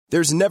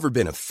There's never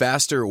been a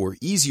faster or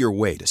easier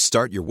way to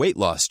start your weight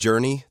loss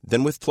journey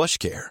than with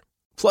PlushCare.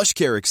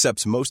 PlushCare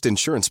accepts most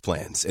insurance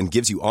plans and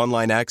gives you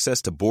online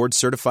access to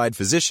board-certified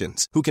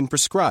physicians who can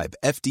prescribe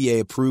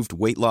FDA-approved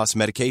weight loss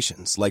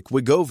medications like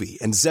Wegovy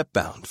and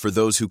Zepbound for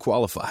those who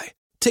qualify.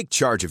 Take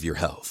charge of your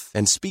health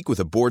and speak with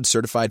a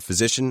board-certified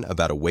physician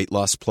about a weight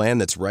loss plan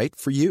that's right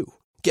for you.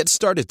 Get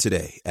started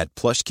today at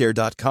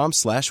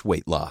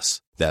plushcare.com/weight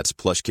loss. That's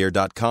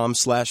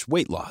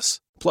plushcare.com/weight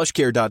loss.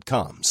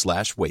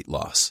 plushcare.com/weight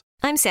loss.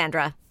 I'm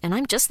Sandra, and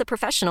I'm just the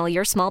professional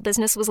your small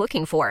business was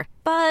looking for.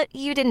 But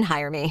you didn't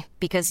hire me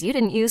because you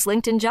didn't use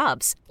LinkedIn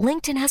Jobs.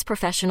 LinkedIn has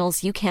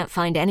professionals you can't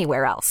find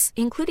anywhere else,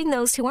 including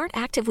those who aren't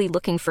actively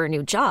looking for a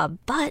new job,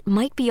 but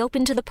might be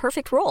open to the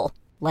perfect role,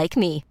 like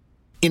me.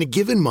 In a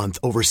given month,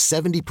 over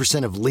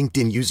 70% of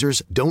LinkedIn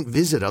users don't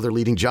visit other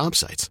leading job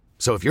sites.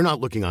 So if you're not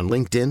looking on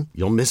LinkedIn,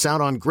 you'll miss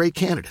out on great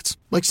candidates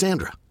like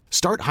Sandra.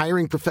 Start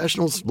hiring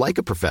professionals like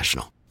a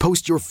professional.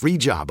 Post your free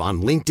job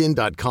on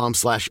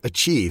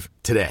linkedin.com/achieve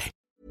today.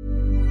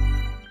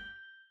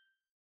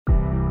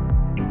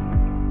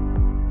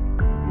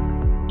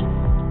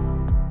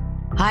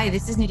 Hi,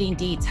 this is Nadine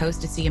Dietz,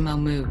 host of CMO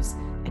Moves.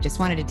 I just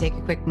wanted to take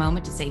a quick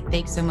moment to say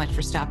thanks so much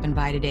for stopping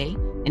by today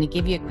and to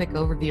give you a quick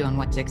overview on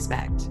what to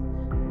expect.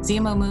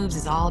 CMO Moves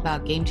is all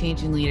about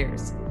game-changing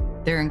leaders,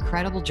 their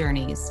incredible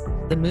journeys,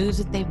 the moves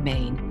that they've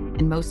made,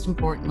 and most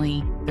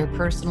importantly, their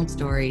personal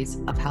stories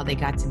of how they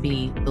got to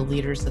be the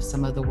leaders of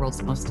some of the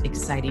world's most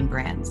exciting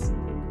brands.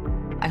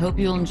 I hope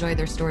you'll enjoy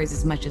their stories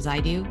as much as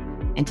I do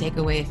and take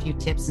away a few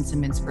tips and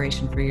some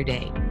inspiration for your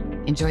day.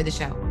 Enjoy the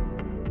show.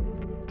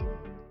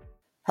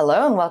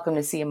 Hello and welcome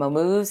to CMO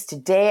Moves.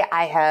 Today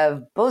I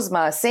have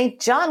Bozoma St.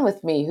 John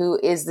with me, who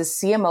is the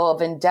CMO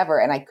of Endeavor,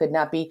 and I could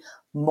not be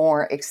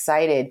more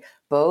excited.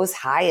 Boz,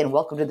 hi and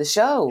welcome to the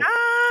show. Hi.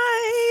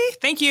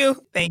 Thank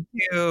you. Thank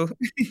you.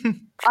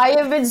 I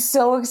have been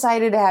so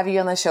excited to have you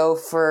on the show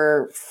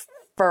for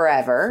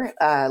forever,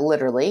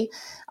 literally.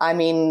 I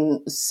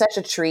mean, such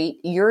a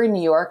treat. You're in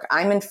New York,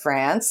 I'm in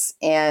France,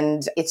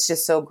 and it's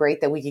just so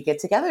great that we could get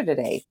together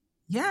today.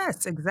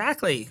 Yes,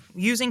 exactly.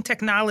 Using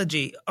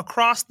technology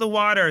across the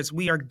waters,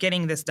 we are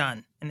getting this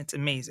done, and it's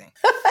amazing.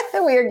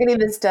 We are getting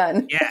this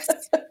done. Yes.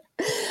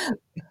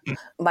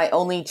 My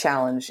only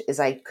challenge is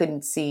I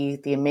couldn't see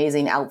the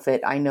amazing outfit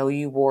I know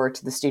you wore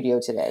to the studio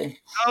today.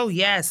 Oh,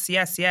 yes.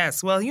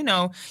 Well, you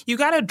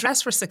got to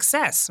dress for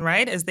success,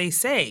 right? As they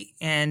say.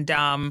 And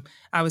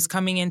I was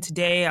coming in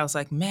today. I was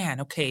like, man,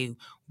 okay,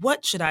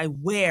 what should I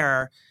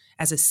wear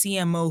as a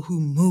CMO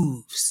who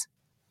moves?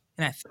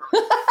 And I thought,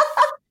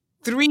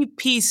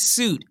 three-piece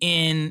suit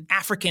in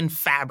African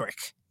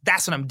fabric.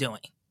 That's what I'm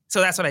doing.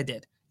 So that's what I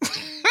did.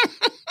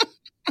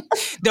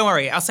 Don't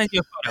worry. I'll send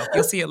you a photo.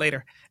 You'll see it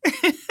later.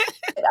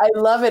 I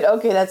love it.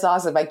 Okay, that's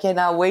awesome. I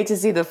cannot wait to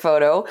see the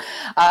photo.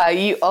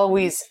 You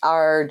always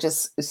are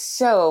just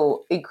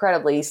so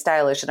incredibly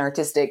stylish and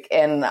artistic.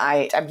 And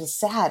I'm just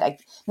sad,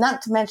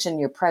 not to mention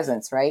your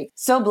presence, right?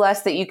 So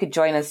blessed that you could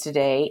join us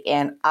today.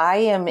 And I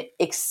am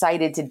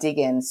excited to dig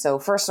in. So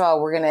first of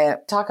all, we're going to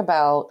talk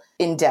about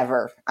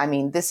Endeavor. I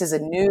mean, this is a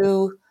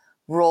new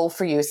role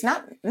for you. It's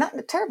not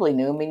terribly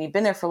new. I mean, you've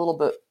been there for a little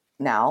bit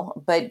now.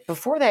 But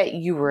before that,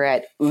 you were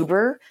at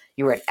Uber,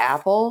 you were at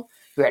Apple,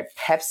 you were at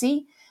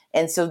Pepsi.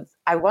 And so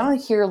I want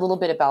to hear a little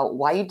bit about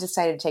why you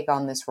decided to take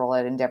on this role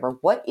at Endeavor.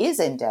 What is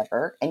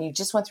Endeavor? And you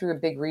just went through a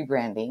big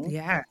rebranding.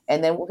 Yeah.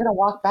 And then we're going to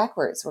walk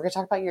backwards. We're going to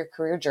talk about your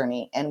career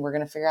journey, and we're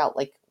going to figure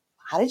out,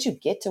 how did you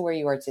get to where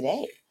you are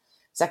today?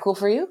 Is that cool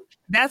for you?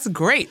 That's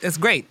great.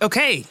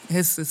 Okay.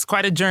 It's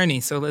quite a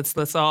journey. So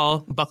let's all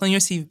buckle in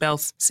your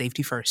seatbelts.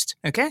 Safety first.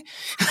 Okay.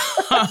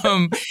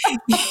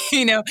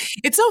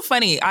 It's so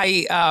funny.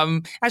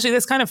 Actually,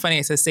 that's kind of funny.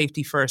 It says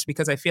safety first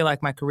because I feel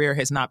like my career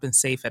has not been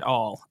safe at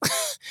all.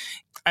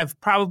 I've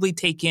probably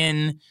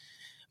taken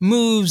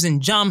moves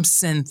and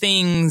jumps and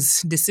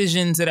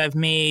decisions that I've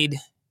made,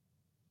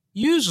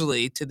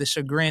 usually to the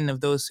chagrin of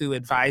those who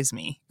advise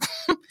me.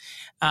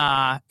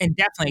 And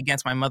definitely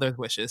against my mother's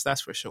wishes,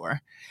 that's for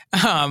sure.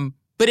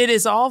 But it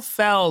has all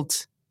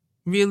felt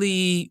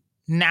really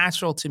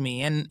natural to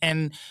me.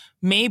 And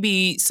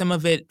maybe some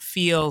of it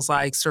feels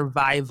like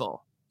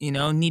survival,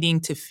 needing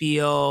to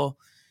feel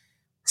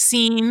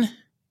seen,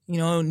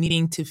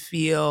 needing to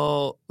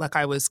feel like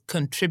I was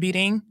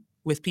contributing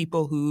with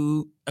people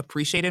who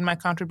appreciated my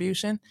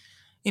contribution.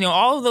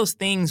 All of those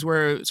things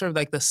were sort of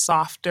like the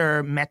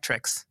softer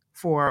metrics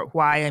for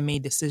why I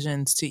made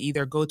decisions to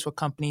either go to a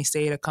company,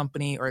 stay at a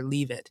company, or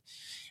leave it.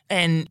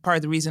 And part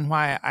of the reason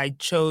why I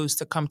chose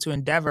to come to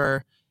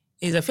Endeavor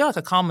is I feel like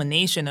a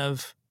culmination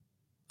of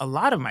a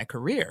lot of my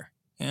career.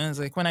 It's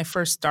like when I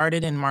first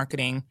started in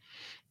marketing,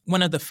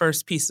 one of the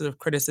first pieces of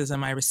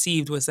criticism I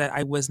received was that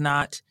I was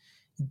not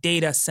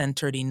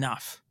data-centered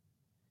enough.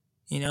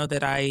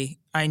 That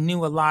I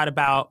knew a lot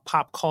about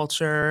pop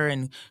culture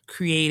and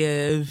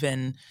creative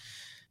and,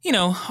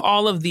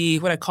 all of the,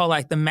 what I call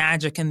like the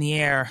magic in the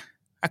air.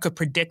 I could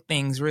predict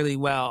things really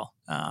well.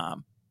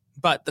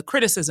 But the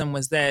criticism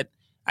was that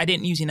I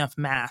didn't use enough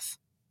math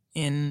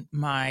in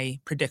my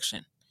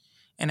prediction.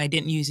 and I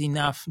didn't use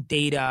enough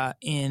data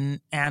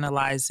in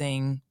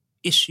analyzing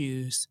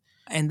issues.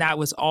 And that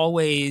was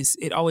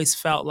it always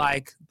felt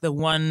like the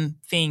one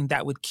thing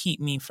that would keep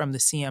me from the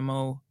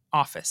CMO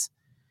office.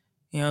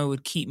 It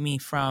would keep me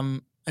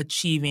from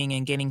achieving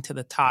and getting to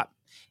the top.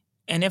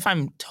 And if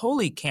I'm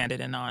totally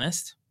candid and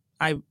honest,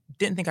 I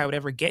didn't think I would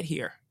ever get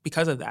here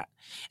because of that.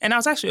 And I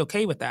was actually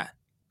okay with that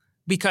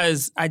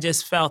because I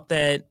just felt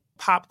that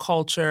pop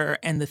culture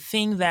and the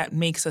thing that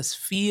makes us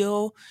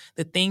feel,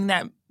 the thing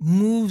that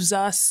moves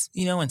us,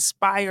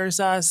 inspires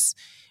us,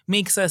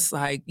 makes us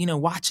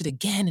watch it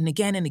again and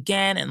again and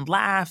again and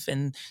laugh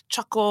and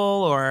chuckle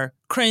or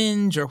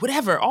cringe or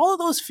whatever. All of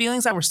those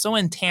feelings that were so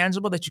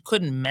intangible that you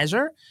couldn't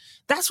measure,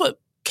 that's what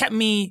kept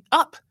me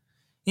up.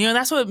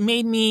 That's what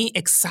made me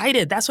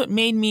excited. That's what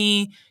made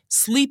me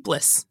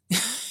sleepless,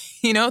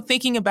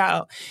 thinking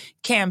about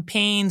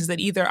campaigns that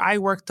either I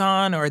worked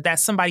on or that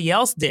somebody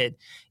else did,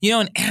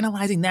 and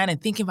analyzing that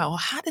and thinking about, well,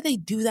 how did they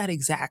do that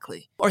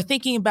exactly? Or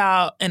thinking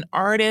about an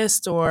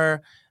artist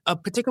or a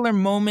particular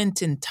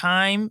moment in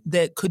time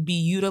that could be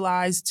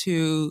utilized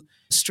to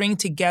string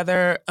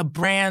together a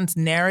brand's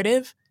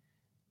narrative.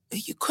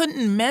 You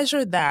couldn't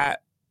measure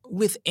that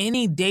with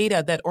any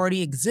data that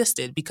already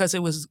existed because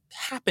it was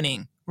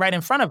happening right in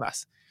front of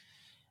us.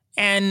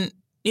 And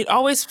it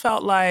always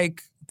felt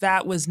like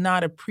that was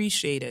not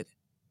appreciated,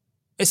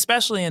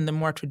 especially in the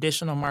more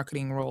traditional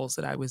marketing roles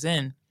that I was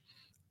in.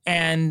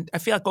 And I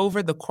feel like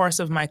over the course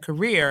of my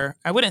career,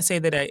 I wouldn't say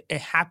that it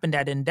happened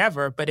at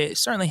Endeavor, but it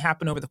certainly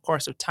happened over the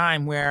course of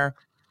time where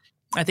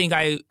I think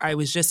I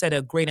was just at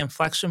a great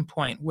inflection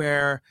point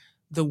where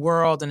the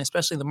world, and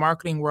especially the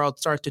marketing world,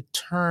 started to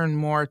turn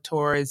more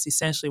towards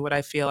essentially what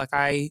I feel like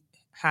I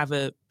have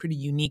a pretty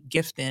unique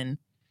gift in,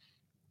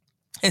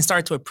 and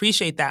start to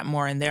appreciate that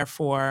more. And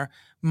therefore,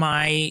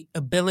 my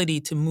ability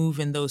to move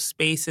in those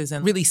spaces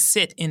and really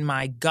sit in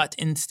my gut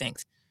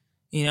instinct,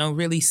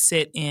 really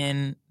sit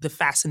in the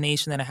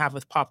fascination that I have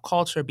with pop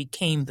culture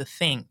became the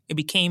thing. It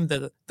became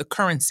the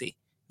currency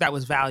that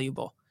was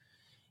valuable.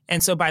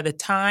 And so by the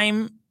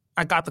time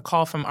I got the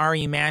call from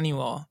Ari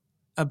Emanuel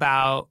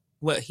about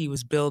what he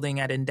was building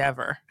at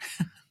Endeavor,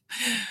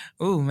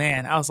 oh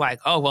man, I was like,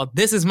 oh, well,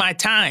 this is my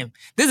time.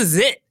 This is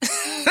it.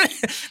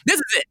 This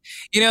is it.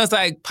 It's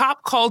like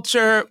pop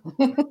culture,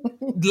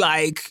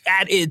 like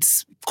at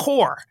its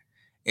core.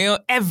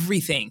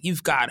 Everything.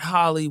 You've got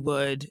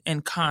Hollywood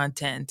and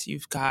content.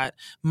 You've got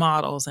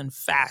models and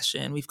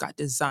fashion. We've got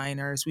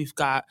designers. We've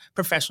got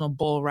professional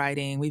bull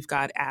riding. We've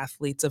got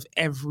athletes of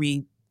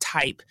every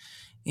type.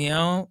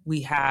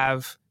 We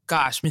have,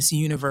 Miss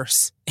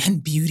Universe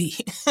and beauty.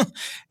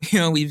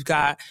 We've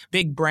got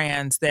big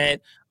brands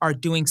that are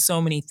doing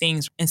so many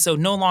things. And so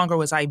no longer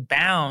was I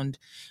bound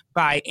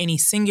by any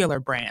singular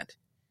brand.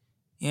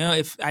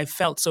 If I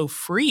felt so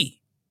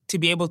free to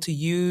be able to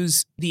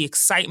use the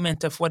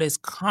excitement of what is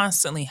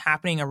constantly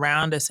happening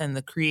around us and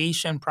the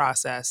creation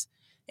process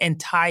and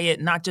tie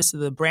it not just to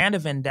the brand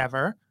of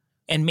Endeavor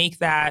and make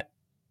that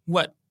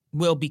what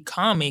will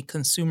become a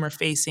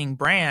consumer-facing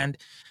brand,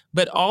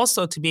 but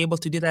also to be able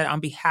to do that on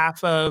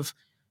behalf of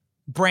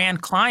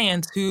brand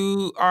clients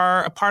who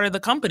are a part of the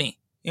company,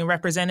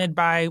 represented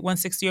by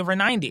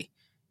 160over90,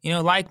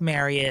 like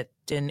Marriott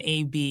and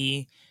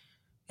AB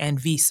and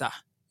Visa.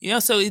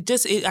 So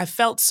I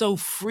felt so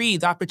free.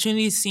 The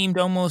opportunities seemed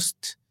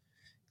almost,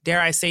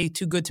 dare I say,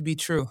 too good to be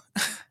true.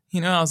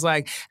 I was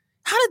like,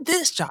 how did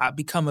this job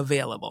become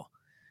available?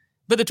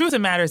 But the truth of the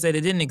matter is that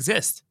it didn't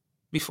exist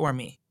before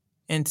me.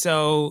 And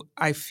so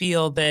I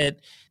feel that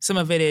some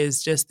of it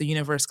is just the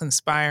universe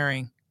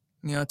conspiring,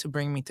 to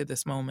bring me to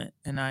this moment.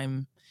 And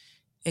I'm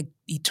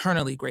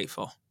eternally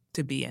grateful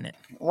to be in it.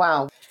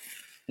 Wow.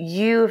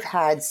 You've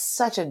had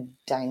such a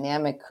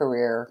dynamic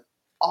career.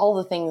 All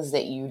the things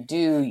that you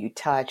do, you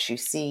touch, you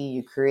see,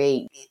 you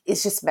create,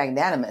 it's just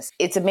magnanimous.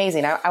 It's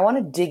amazing. I want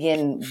to dig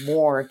in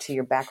more to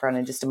your background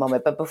in just a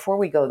moment. But before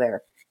we go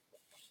there,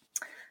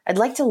 I'd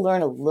like to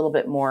learn a little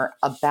bit more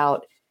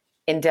about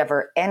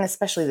Endeavor and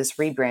especially this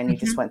rebrand you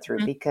just went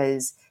through,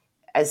 because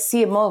as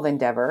CMO of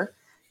Endeavor,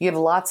 you have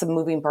lots of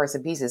moving parts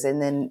and pieces.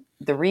 And then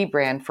the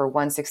rebrand for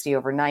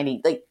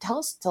 160over90, like tell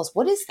us,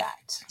 what is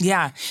that?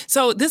 Yeah.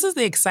 So this is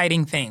the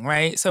exciting thing,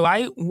 right? So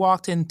I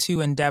walked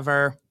into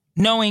Endeavor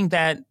knowing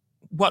that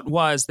what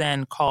was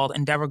then called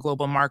Endeavor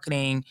Global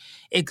Marketing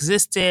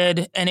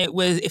existed, and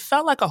it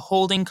felt like a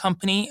holding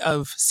company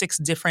of 6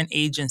 different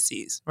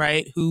agencies,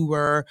 right, who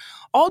were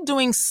all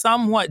doing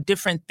somewhat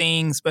different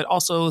things, but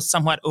also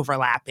somewhat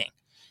overlapping.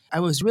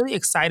 I was really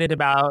excited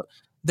about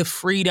the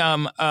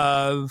freedom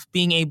of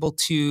being able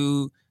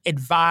to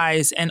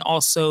advise and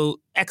also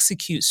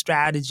execute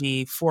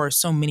strategy for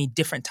so many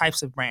different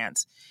types of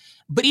brands.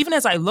 But even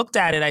as I looked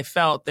at it, I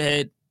felt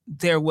that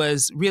there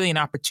was really an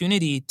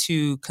opportunity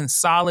to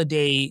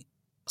consolidate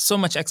so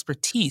much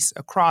expertise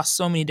across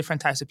so many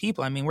different types of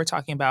people. I mean, we're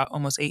talking about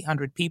almost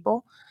 800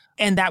 people,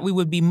 and that we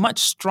would be much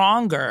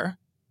stronger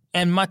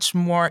and much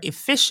more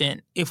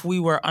efficient if we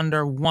were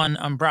under one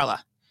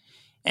umbrella.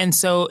 And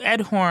so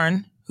Ed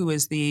Horn, who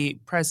is the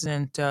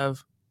president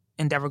of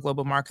Endeavor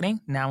Global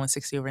Marketing, now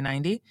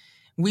 160over90,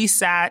 we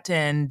sat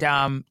and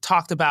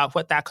talked about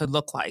what that could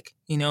look like.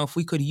 If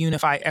we could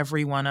unify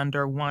everyone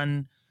under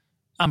one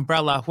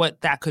umbrella,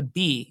 what that could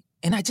be.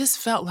 And I just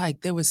felt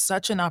like there was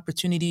such an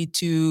opportunity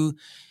to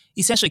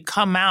essentially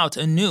come out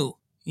anew.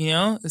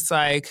 It's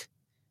like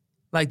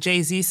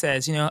Jay-Z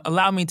says,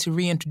 allow me to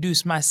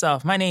reintroduce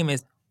myself. My name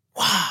is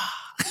Wow.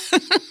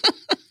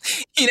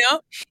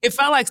 It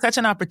felt like such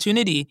an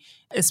opportunity,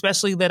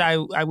 especially that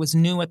I was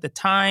new at the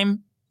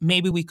time.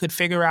 Maybe we could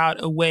figure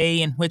out a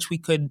way in which we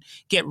could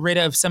get rid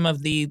of some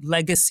of the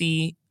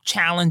legacy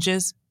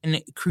challenges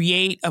and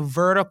create a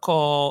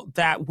vertical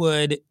that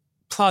would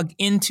plug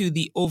into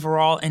the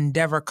overall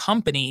Endeavor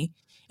company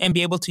and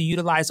be able to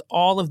utilize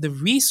all of the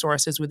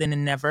resources within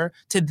Endeavor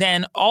to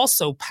then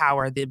also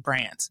power the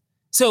brands.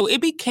 So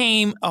it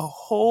became a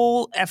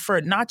whole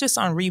effort, not just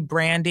on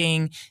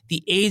rebranding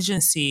the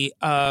agency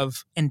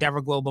of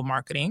Endeavor Global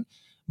Marketing,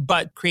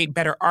 but create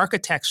better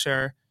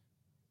architecture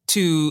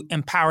to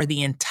empower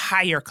the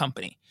entire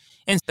company.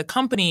 And the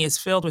company is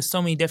filled with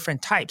so many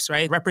different types,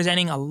 right?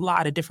 Representing a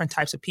lot of different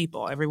types of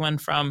people. Everyone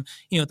from,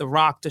 The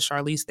Rock to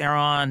Charlize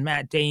Theron,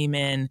 Matt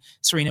Damon,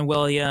 Serena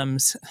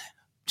Williams,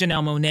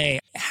 Janelle Monáe.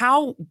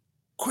 How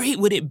great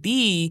would it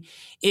be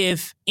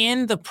if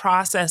in the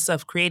process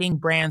of creating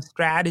brand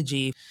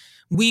strategy,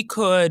 we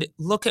could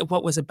look at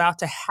what was about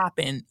to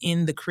happen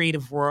in the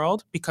creative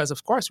world? Because,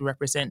 of course, we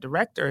represent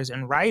directors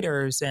and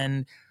writers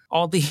and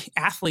all the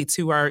athletes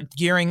who are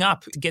gearing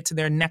up to get to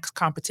their next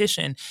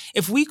competition.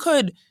 If we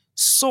could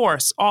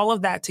source all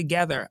of that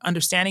together,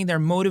 understanding their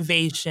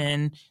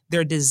motivation,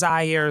 their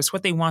desires,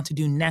 what they want to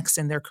do next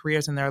in their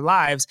careers and their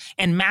lives,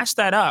 and match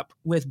that up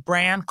with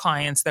brand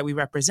clients that we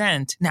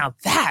represent, now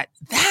that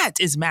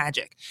is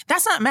magic.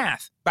 That's not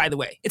math, by the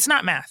way. It's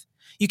not math.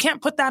 You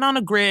can't put that on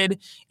a grid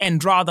and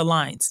draw the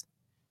lines.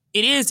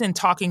 It is in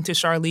talking to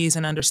Charlize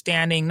and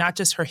understanding not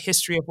just her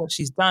history of what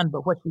she's done,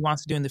 but what she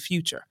wants to do in the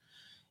future.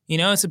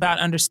 It's about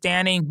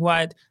understanding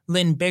what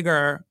Lynn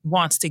Bigger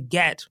wants to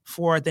get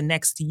for the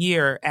next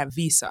year at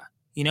Visa.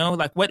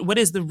 What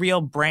is the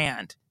real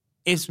brand?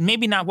 It's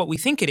maybe not what we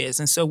think it is.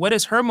 And so what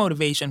is her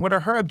motivation? What are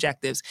her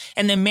objectives?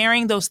 And then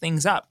marrying those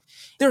things up.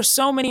 There are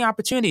so many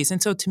opportunities.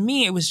 And so to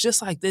me, it was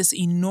just like this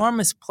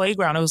enormous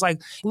playground. It was like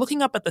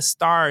looking up at the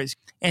stars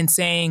and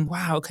saying,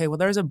 wow, okay, well,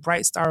 there's a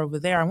bright star over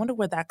there. I wonder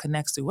where that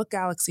connects to. What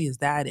galaxy is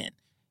that in?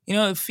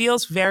 It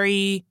feels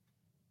very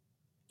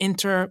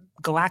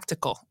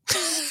intergalactical.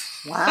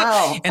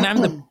 Wow. And I'm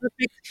the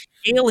perfect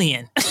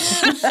alien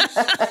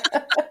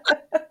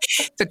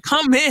to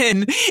come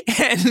in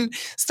and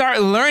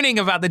start learning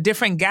about the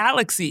different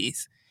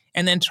galaxies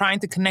and then trying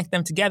to connect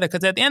them together.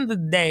 Because at the end of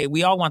the day,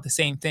 we all want the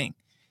same thing.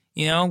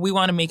 We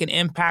want to make an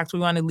impact. We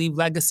want to leave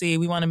legacy.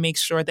 We want to make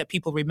sure that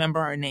people remember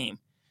our name.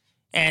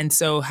 And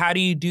so how do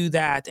you do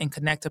that and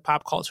connect to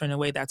pop culture in a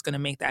way that's going to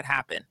make that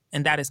happen?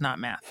 And that is not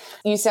math.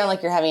 You sound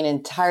like you're having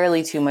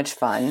entirely too much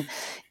fun.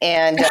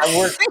 And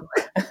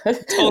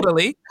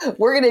Totally.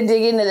 We're going to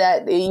dig into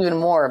that even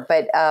more.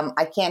 But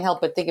I can't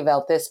help but think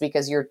about this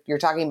because you're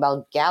talking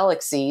about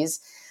galaxies.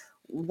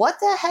 What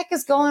the heck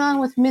is going on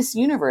with Miss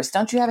Universe?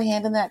 Don't you have a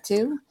hand in that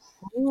too?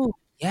 Ooh.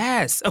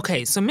 Yes.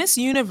 Okay. So Miss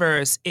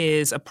Universe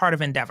is a part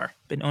of Endeavor,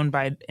 been owned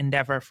by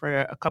Endeavor for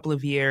a couple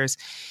of years.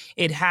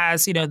 It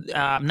has,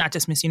 not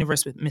just Miss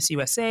Universe, but Miss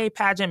USA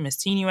pageant, Miss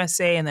Teen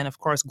USA, and then, of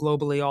course,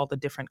 globally, all the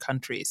different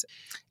countries.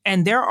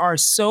 And there are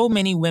so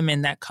many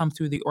women that come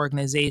through the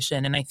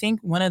organization. And I think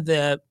one of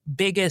the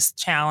biggest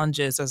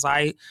challenges as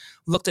I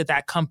looked at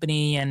that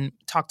company and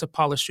talked to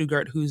Paula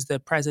Schugert, who's the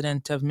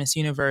president of Miss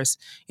Universe,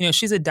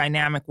 she's a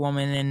dynamic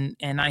woman.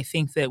 And I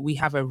think that we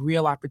have a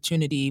real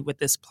opportunity with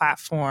this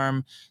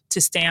platform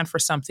to stand for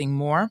something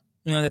more.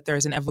 That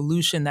there's an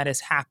evolution that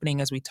is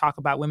happening as we talk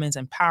about women's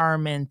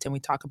empowerment and we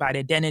talk about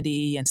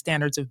identity and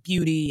standards of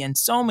beauty and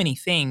so many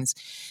things,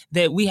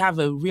 that we have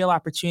a real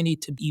opportunity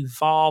to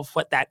evolve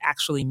what that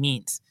actually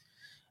means.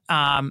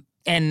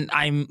 And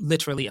I'm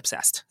literally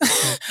obsessed.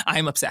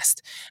 I'm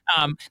obsessed.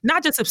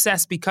 Not just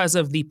obsessed because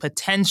of the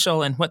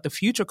potential and what the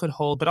future could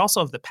hold, but also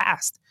of the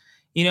past.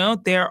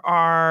 There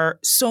are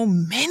so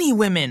many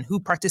women who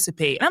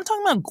participate. And I'm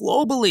talking about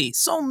globally,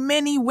 so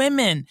many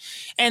women.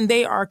 And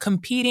they are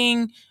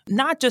competing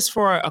not just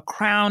for a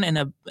crown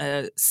and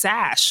a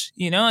sash.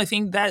 I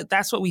think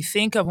that's what we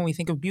think of when we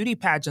think of beauty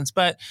pageants,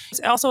 but it's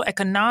also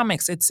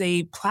economics. It's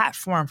a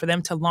platform for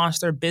them to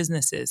launch their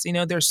businesses.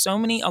 There's so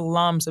many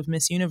alums of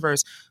Miss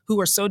Universe who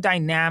are so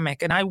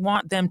dynamic, and I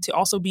want them to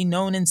also be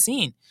known and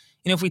seen.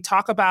 If we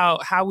talk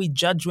about how we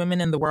judge women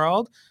in the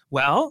world,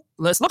 well,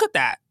 let's look at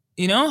that.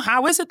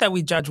 How is it that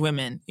we judge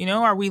women?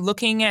 Are we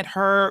looking at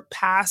her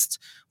past,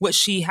 what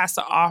she has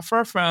to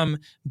offer from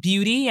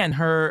beauty and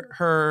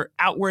her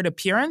outward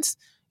appearance?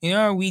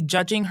 Are we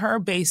judging her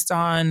based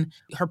on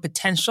her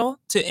potential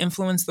to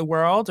influence the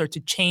world or to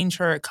change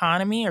her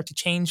economy or to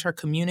change her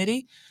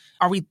community?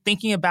 Are we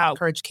thinking about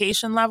her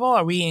education level?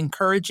 Are we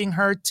encouraging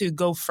her to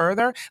go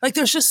further?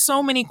 There's just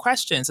so many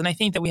questions. And I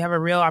think that we have a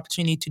real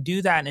opportunity to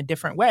do that in a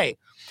different way.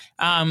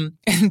 And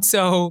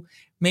so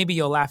maybe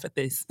you'll laugh at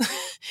this.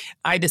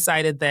 I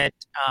decided that,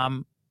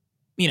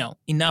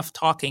 enough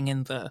talking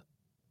in the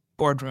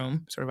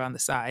boardroom, sort of on the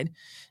side.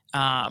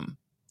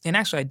 And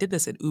actually, I did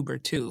this at Uber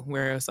too,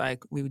 where it was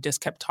like we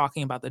just kept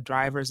talking about the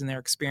drivers and their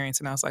experience.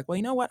 And I was like, well,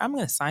 you know what? I'm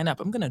going to sign up.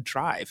 I'm going to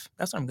drive.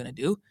 That's what I'm going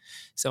to do.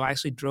 So I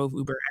actually drove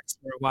UberX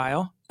for a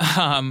while.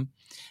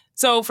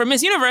 So for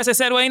Miss Universe, I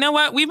said, well, you know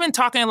what? We've been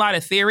talking a lot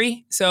of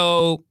theory.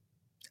 So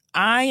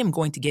I am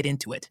going to get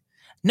into it.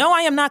 No,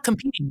 I am not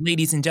competing,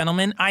 ladies and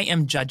gentlemen. I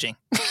am judging.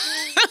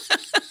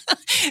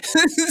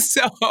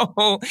 So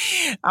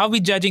I'll be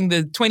judging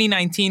the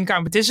 2019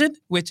 competition,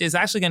 which is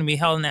actually going to be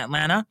held in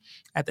Atlanta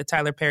at the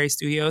Tyler Perry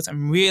Studios.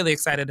 I'm really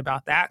excited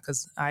about that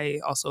because I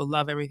also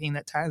love everything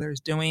that Tyler is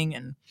doing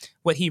and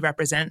what he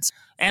represents.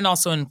 And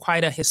also in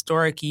quite a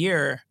historic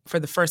year, for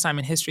the first time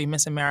in history,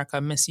 Miss America,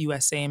 Miss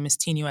USA, and Miss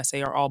Teen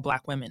USA are all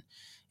Black women.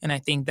 And I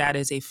think that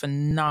is a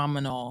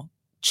phenomenal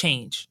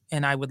change.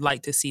 And I would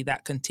like to see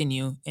that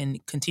continue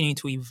and continue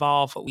to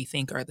evolve what we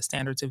think are the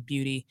standards of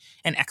beauty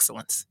and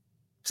excellence.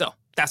 So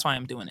that's why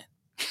I'm doing it.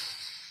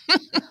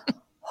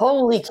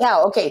 Holy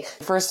cow. Okay.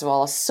 First of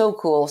all, so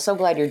cool. So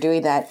glad you're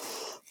doing that.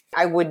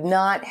 I would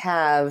not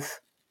have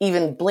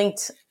even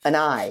blinked an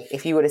eye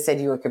if you would have said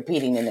you were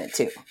competing in it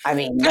too. I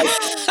mean, like,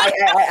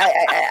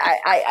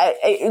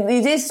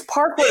 it is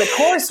par for the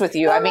course with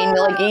you. I mean,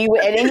 like you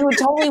would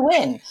totally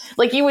win.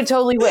 Like you would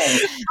totally win.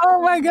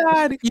 Oh my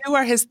God. You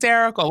are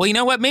hysterical. Well, you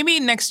know what? Maybe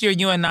next year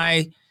you and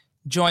I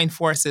join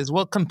forces.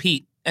 We'll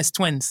compete as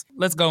twins.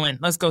 Let's go in.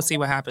 Let's go see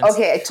what happens.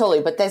 Okay,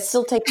 totally. But that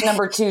still takes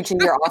number 2 to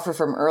your offer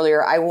from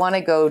earlier. I want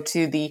to go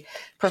to the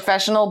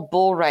Professional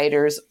Bull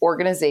Riders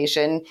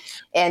organization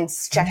and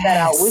check that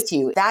out with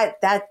you. That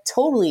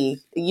totally,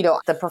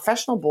 the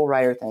professional bull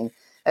rider thing,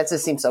 that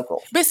just seems so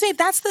cool. But see,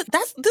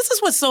 this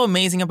is what's so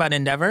amazing about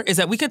Endeavor is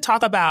that we could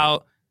talk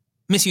about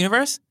Miss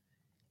Universe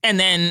and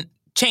then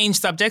change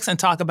subjects and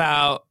talk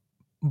about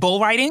bull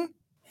riding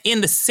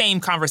in the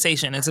same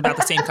conversation. It's about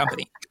the same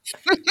company.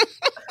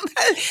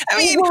 I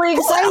mean, really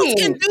exciting. Who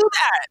else can do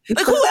that?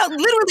 Like, who else?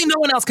 Literally no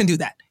one else can do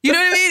that. You know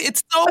what I mean?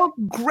 It's so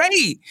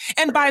great.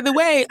 And by the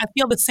way, I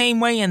feel the same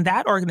way in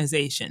that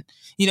organization.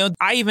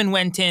 I even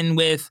went in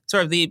with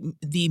sort of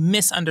the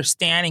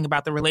misunderstanding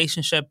about the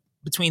relationship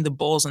between the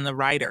bulls and the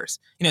riders.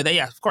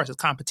 Of course, it's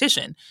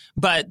competition,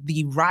 but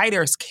the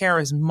riders care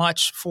as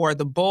much for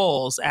the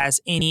bulls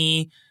as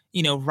any,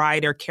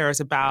 rider cares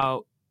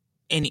about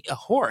a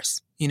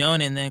horse,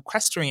 and in the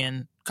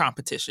equestrian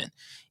competition,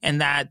 and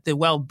that the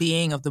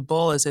well-being of the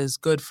bull is as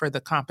good for the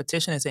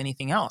competition as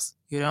anything else,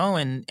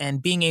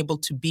 and being able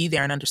to be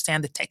there and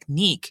understand the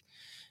technique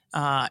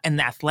and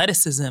the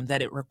athleticism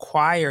that it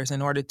requires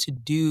in order to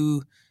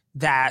do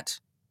that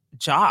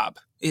job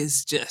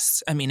is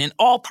just, in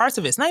all parts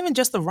of it. It's not even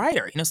just the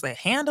rider, it's the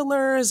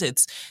handlers,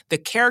 it's the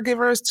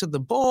caregivers to the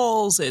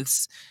bulls,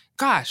 it's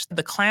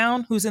the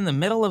clown who's in the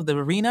middle of the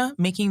arena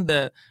making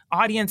the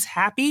audience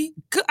happy.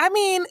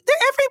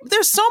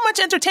 There's so much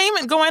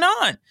entertainment going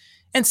on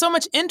and so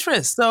much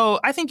interest.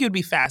 So I think you'd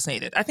be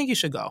fascinated. I think you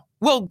should go.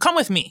 Well, come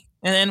with me.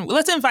 And then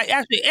let's invite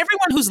actually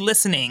everyone who's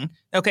listening,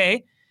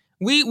 okay?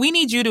 We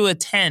need you to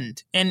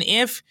attend. And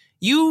if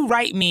you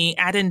write me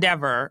at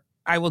Endeavor,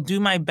 I will do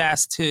my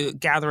best to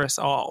gather us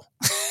all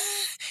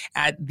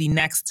at the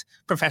next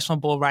Professional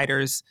Bull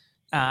Riders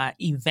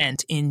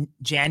event in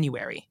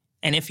January.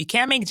 And if you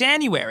can't make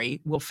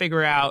January, we'll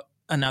figure out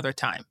another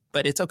time.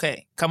 But it's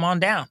okay. Come on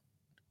down.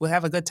 We'll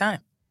have a good time.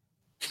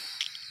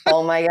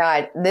 Oh my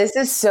God. This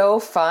is so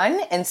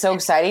fun and so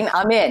exciting.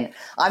 I'm in.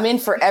 I'm in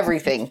for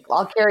everything.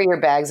 I'll carry your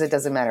bags. It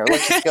doesn't matter.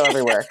 Let's just go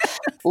everywhere.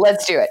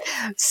 Let's do it.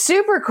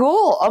 Super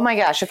cool. Oh my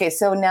gosh. Okay.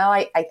 So now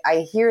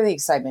I hear the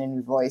excitement in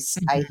your voice.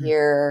 Mm-hmm. I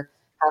hear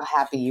how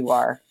happy you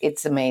are.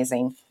 It's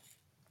amazing.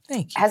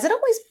 Thank you. Has it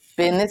always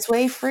been this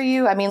way for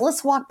you?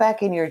 Let's walk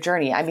back in your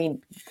journey.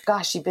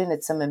 Gosh, you've been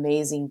at some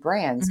amazing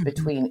brands mm-hmm.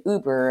 between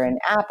Uber and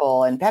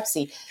Apple and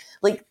Pepsi.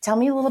 Tell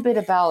me a little bit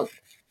about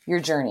your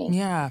journey.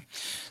 Yeah.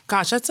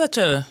 Gosh, it's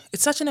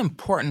such an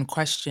important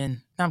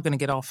question. Now I'm going to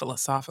get all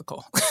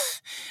philosophical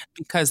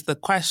because the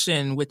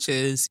question, which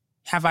is,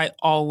 have I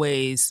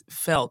always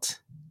felt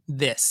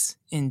this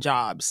in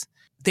jobs?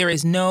 There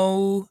is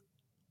no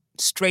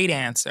straight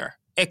answer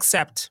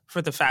except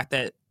for the fact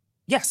that,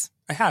 yes,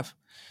 I have.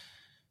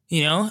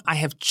 I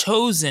have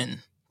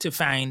chosen to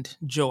find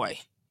joy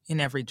in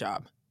every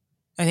job.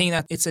 I think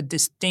that it's a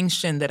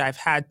distinction that I've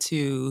had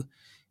to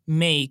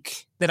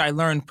make that I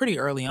learned pretty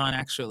early on,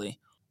 actually.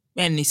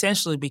 And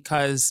essentially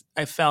because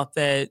I felt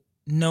that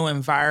no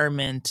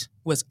environment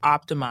was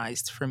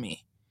optimized for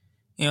me.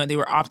 They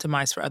were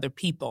optimized for other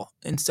people.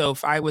 And so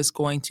if I was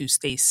going to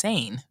stay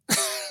sane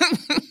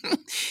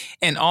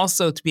and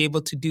also to be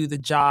able to do the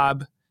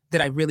job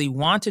that I really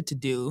wanted to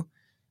do,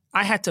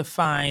 I had to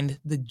find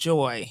the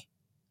joy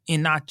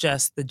in not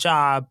just the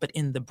job, but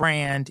in the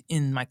brand,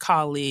 in my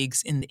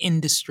colleagues, in the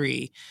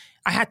industry.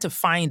 I had to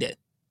find it.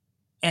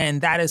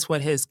 And that is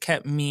what has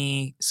kept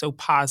me so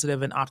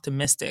positive and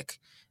optimistic,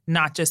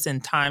 not just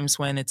in times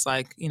when it's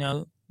like,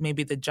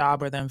 maybe the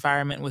job or the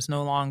environment was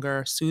no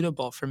longer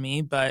suitable for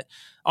me, but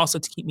also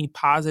to keep me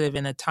positive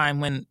in a time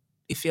when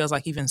it feels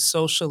like even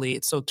socially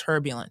it's so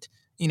turbulent.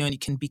 you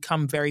can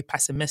become very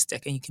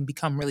pessimistic and you can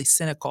become really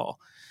cynical.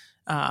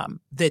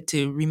 That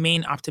to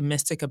remain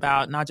optimistic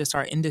about not just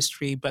our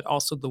industry, but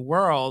also the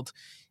world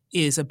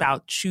is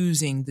about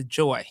choosing the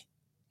joy,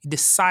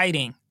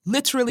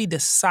 literally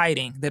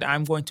deciding that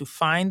I'm going to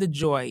find the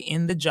joy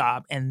in the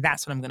job and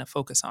that's what I'm going to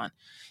focus on,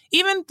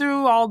 even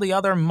through all the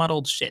other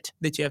muddled shit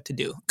that you have to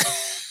do.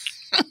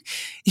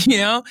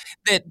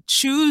 That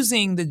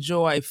choosing the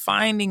joy,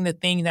 finding the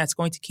thing that's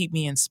going to keep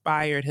me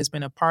inspired has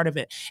been a part of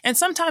it. And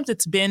sometimes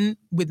it's been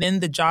within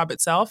the job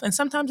itself, and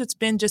sometimes it's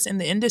been just in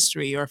the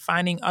industry or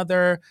finding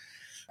other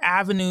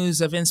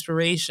avenues of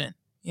inspiration.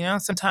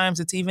 Sometimes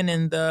it's even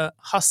in the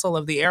hustle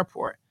of the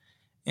airport.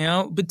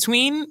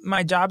 Between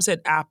my jobs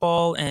at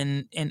Apple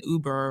and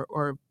Uber,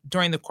 or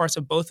during the course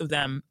of both of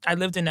them, I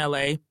lived in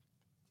LA.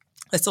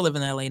 I still live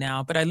in LA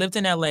now, but I lived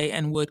in LA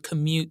and would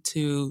commute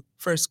to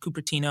first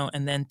Cupertino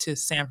and then to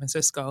San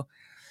Francisco.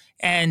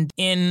 And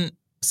in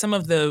some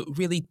of the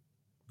really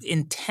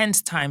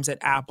intense times at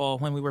Apple,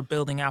 when we were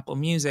building Apple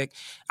Music,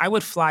 I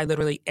would fly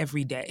literally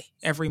every day,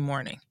 every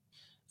morning.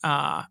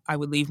 I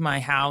would leave my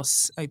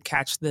house, I'd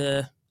catch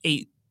the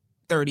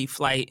 8:30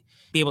 flight,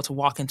 be able to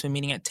walk into a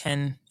meeting at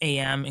 10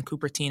 a.m. in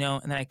Cupertino,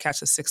 and then I'd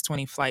catch the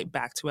 6:20 flight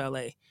back to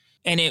LA.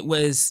 And it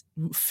was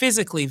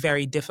physically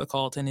very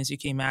difficult. And as you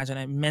can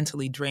imagine,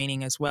 mentally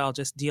draining as well,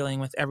 just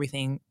dealing with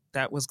everything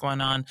that was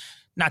going on,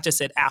 not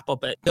just at Apple,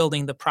 but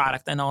building the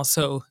product and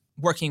also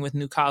working with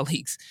new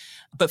colleagues,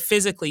 but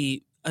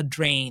physically a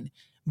drain.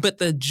 But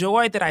the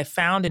joy that I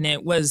found in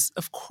it was,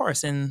 of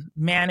course, in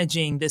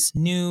managing this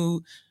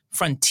new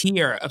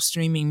frontier of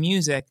streaming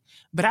music.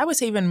 But I would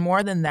say even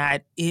more than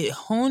that, it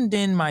honed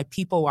in my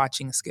people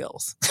watching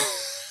skills.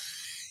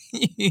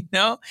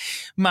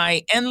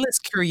 My endless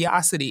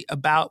curiosity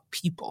about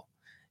people,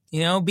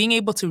 being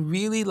able to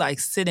really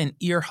sit and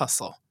ear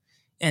hustle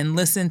and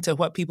listen to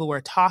what people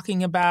were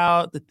talking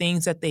about, the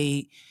things that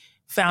they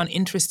found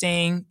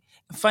interesting.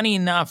 Funny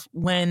enough,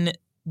 when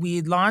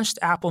we launched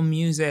Apple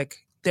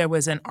Music, there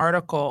was an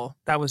article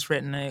that was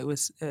written. It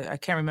was, I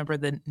can't remember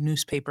the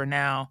newspaper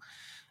now,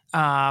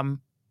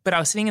 but I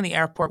was sitting in the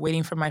airport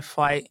waiting for my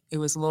flight. It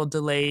was a little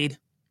delayed.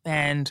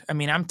 And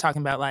I'm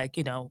talking about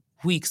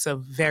weeks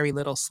of very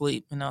little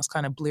sleep, and I was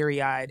kind of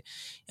bleary-eyed.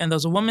 And there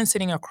was a woman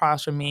sitting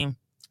across from me.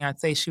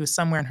 I'd say she was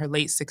somewhere in her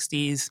late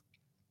 60s.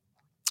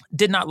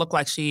 Did not look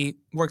like she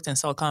worked in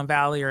Silicon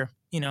Valley or,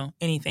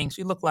 anything.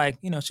 She looked like,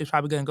 she was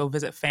probably going to go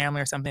visit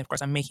family or something. Of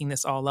course, I'm making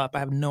this all up. I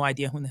have no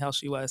idea who the hell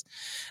she was.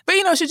 But,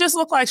 she just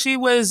looked like she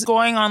was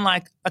going on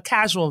a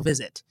casual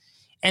visit.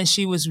 And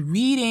she was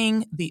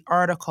reading the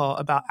article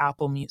about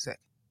Apple Music.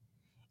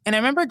 And I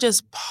remember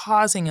just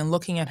pausing and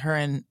looking at her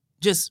and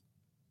just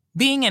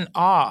being in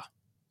awe,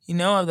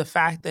 of the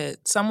fact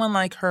that someone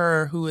like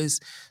her, who is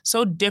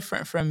so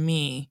different from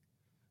me,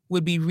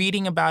 would be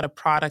reading about a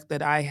product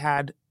that I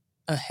had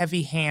a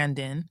heavy hand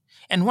in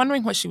and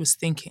wondering what she was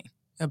thinking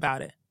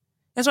about it.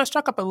 And so I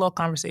struck up a little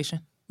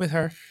conversation with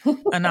her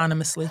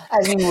anonymously.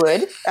 As you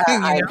would.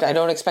 I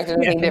don't expect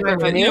anything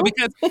different from you.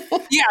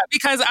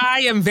 Because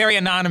I am very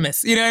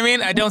anonymous. You know what I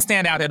mean? I don't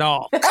stand out at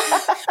all.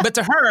 But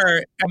to her,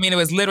 it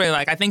was literally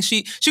I think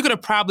she could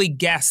have probably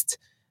guessed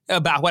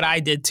about what I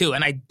did too.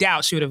 And I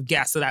doubt she would have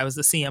guessed that I was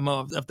the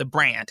CMO of the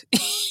brand,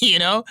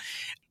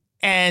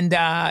 And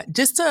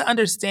just to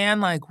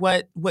understand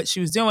what she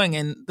was doing.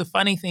 And the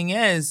funny thing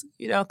is,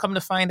 come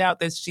to find out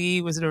that she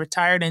was a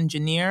retired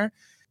engineer.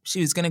 She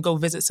was going to go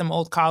visit some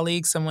old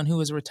colleagues, someone who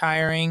was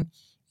retiring.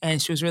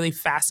 And she was really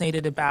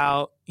fascinated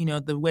about,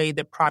 the way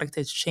that product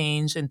has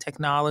changed and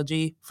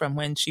technology from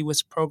when she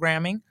was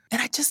programming.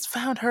 And I just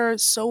found her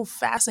so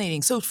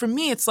fascinating. So for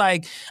me, it's I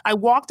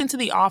walked into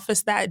the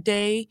office that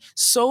day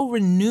so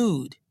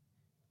renewed.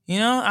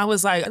 I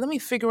was let me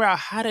figure out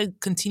how to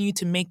continue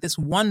to make this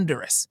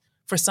wondrous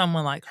for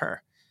someone like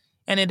her.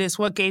 And it is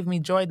what gave me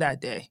joy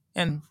that day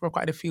and for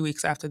quite a few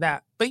weeks after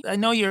that. But I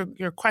know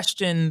your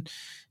question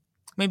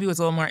maybe was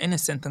a little more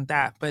innocent than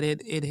that, but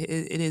it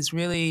is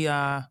really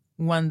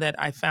one that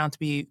I found to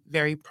be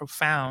very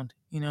profound,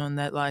 and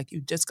that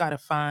you just got to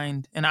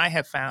find, and I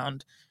have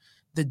found,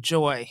 the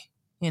joy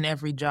in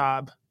every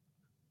job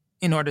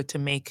in order to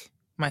make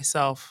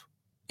myself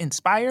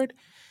inspired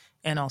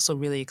and also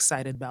really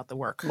excited about the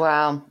work.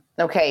 Wow.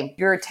 Okay.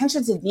 Your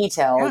attention to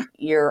detail,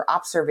 your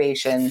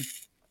observation,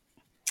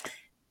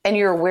 and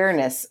your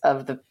awareness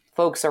of the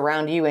folks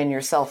around you and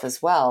yourself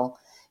as well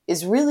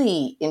is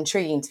really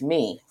intriguing to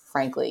me,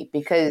 frankly,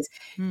 because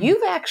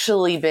you've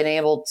actually been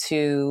able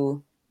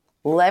to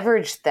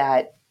leverage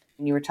that.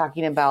 You were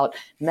talking about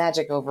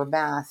magic over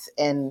math,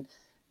 and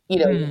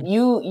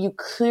you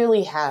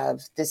clearly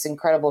have this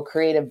incredible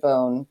creative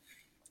bone,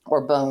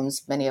 or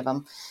bones, many of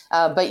them,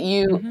 but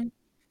you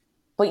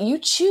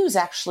choose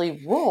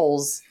actually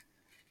roles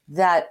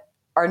that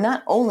are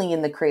not only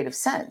in the creative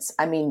sense.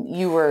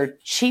 You were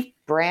chief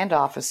brand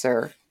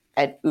officer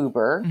at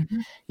Uber.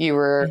 You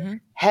were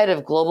head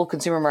of global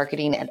consumer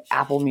marketing at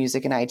Apple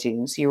Music and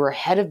iTunes. You were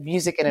head of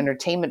music and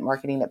entertainment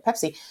marketing at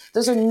Pepsi.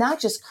 Those are not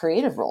just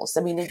creative roles.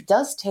 It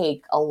does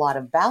take a lot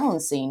of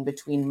balancing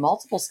between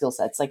multiple skill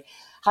sets.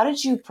 How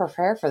did you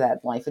prepare for that in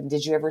life? And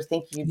did you ever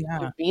think you'd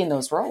be in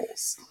those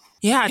roles?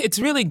 Yeah, it's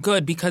really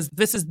good because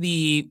this is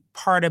the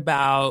part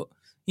about,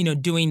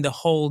 doing the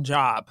whole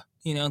job,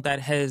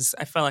 that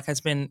I felt like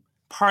has been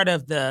part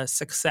of the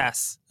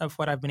success of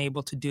what I've been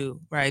able to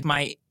do, right?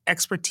 My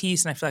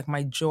expertise and I feel like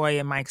my joy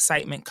and my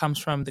excitement comes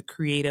from the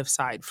creative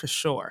side for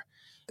sure.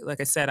 Like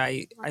I said,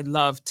 I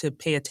love to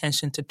pay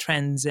attention to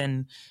trends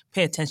and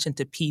pay attention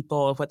to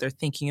people, what they're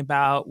thinking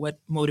about, what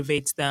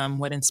motivates them,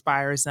 what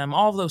inspires them.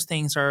 All of those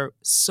things are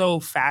so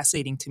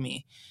fascinating to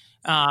me.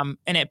 And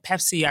at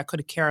Pepsi, I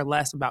could care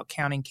less about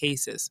counting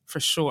cases for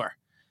sure,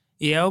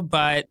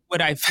 but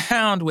what I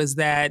found was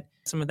that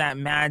some of that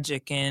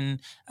magic in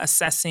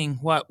assessing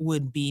what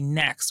would be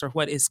next or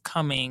what is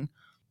coming,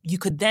 you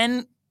could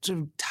then sort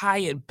of tie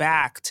it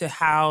back to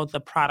how the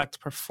product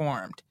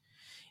performed.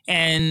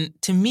 And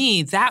to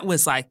me, that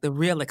was like the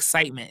real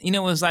excitement. It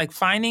was like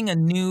finding a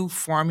new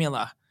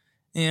formula,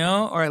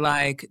 or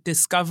like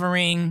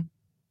discovering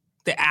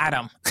the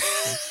atom,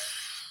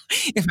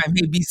 if I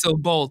may be so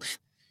bold.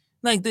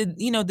 Like the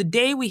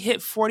day we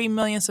hit 40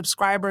 million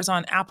subscribers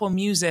on Apple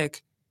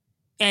Music,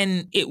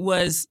 and it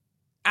was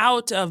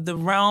out of the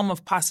realm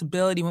of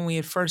possibility when we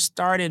had first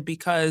started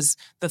because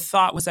the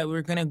thought was that we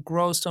were going to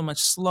grow so much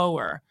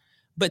slower.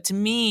 But to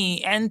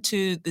me and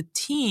to the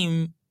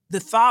team, the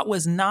thought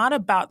was not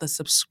about the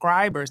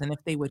subscribers and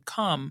if they would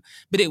come,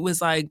 but it was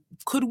like,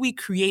 could we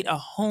create a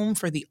home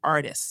for the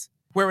artists?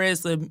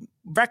 Whereas the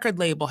record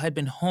label had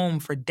been home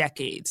for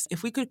decades.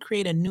 If we could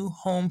create a new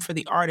home for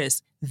the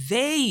artists,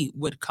 they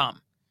would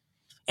come.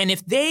 And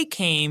if they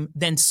came,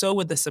 then so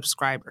would the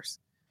subscribers.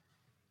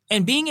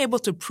 And being able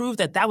to prove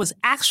that that was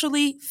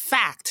actually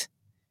fact.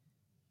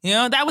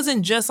 That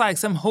wasn't just like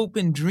some hope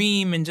and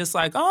dream and just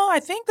like, oh,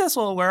 I think this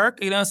will work.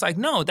 It's like,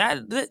 no,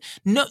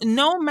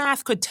 no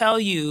math could tell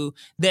you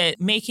that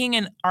making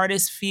an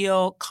artist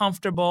feel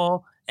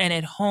comfortable and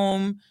at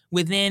home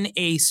within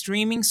a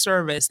streaming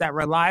service that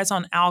relies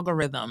on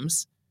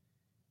algorithms,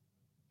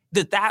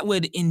 that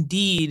would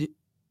indeed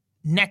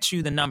net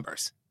you the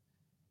numbers.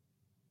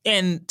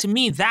 And to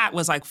me, that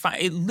was like,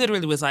 it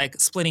literally was like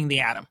splitting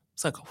the atom.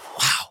 It's like,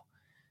 wow,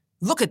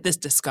 look at this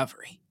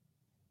discovery.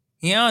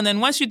 And then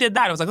once you did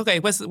that, I was like, okay,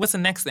 what's the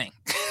next thing?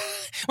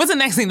 What's the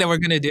next thing that we're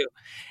going to do?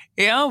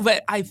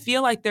 But I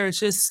feel like there's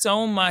just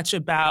so much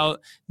about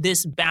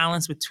this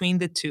balance between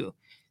the two.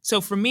 So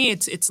for me,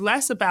 it's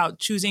less about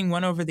choosing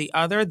one over the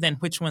other than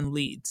which one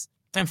leads.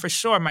 And for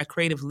sure, my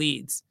creative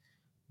leads.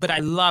 But I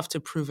love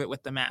to prove it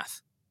with the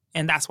math.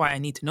 And that's why I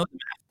need to know the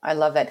math. I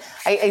love that.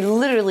 I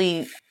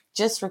literally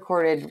just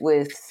recorded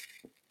with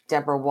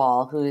Deborah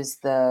Wall, who's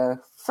the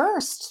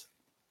first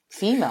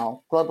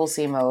female global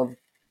CMO of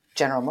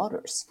General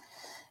Motors.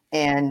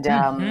 And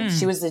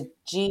she was the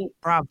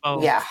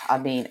Bravo. Yeah, I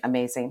mean,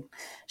 amazing.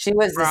 She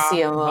was the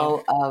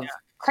CMO of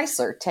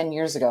Chrysler 10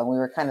 years ago. And we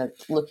were kind of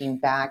looking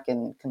back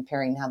and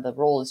comparing how the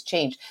role has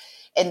changed.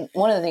 And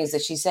one of the things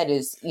that she said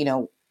is,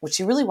 what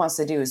she really wants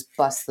to do is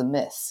bust the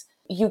myths.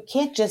 You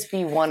can't just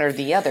be one or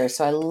the other.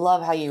 So I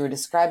love how you were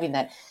describing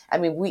that. I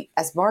mean, we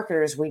as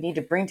marketers, we need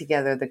to bring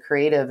together the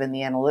creative and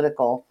the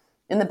analytical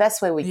in the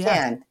best way we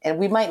can. And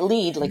we might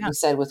lead, like you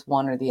said, with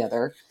one or the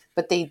other,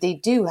 but they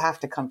do have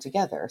to come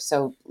together.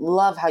 So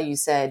love how you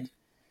said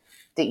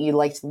that you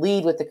like to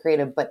lead with the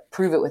creative, but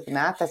prove it with the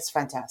math. That's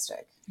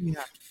fantastic.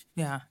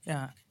 Yeah.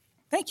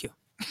 Thank you.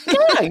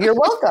 Yeah, you're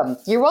welcome.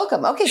 You're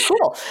welcome. Okay,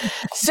 cool.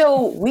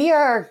 So we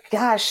are,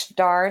 gosh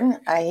darn,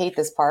 I hate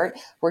this part.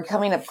 We're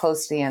coming up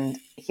close to the end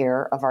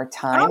here of our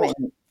time. Oh,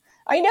 and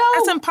I know.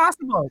 That's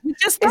impossible. We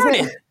just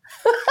started.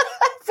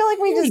 I feel like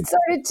we just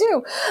started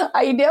too.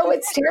 I know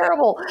it's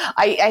terrible.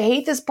 I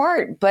hate this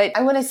part, but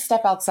I want to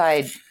step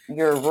outside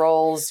your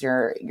roles,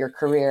 your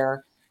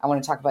career. I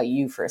want to talk about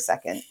you for a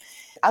second.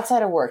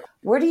 Outside of work,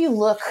 where do you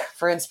look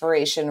for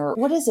inspiration, or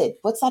what is it?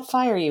 What's that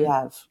fire you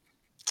have?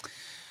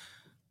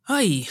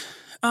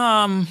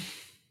 I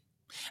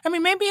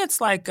mean, maybe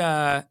it's like,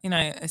 I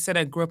said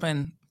I grew up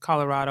in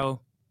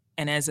Colorado,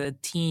 and as a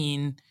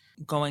teen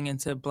going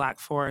into Black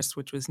Forest,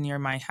 which was near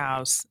my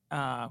house,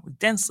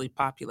 densely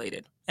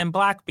populated. And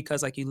Black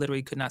because like you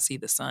literally could not see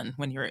the sun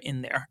when you're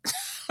in there.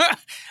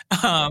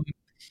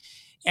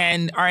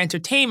 And our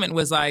entertainment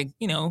was like,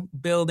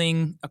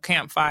 building a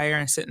campfire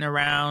and sitting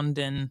around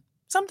and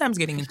sometimes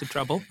getting into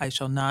trouble. I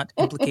shall not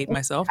implicate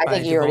myself. I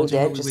think you already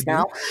did just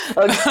now.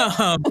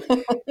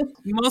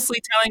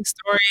 Mostly telling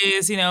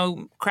stories,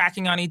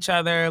 cracking on each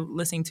other,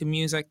 listening to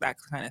music, that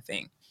kind of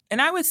thing. And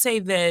I would say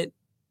that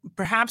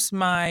perhaps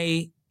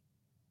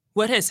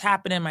what has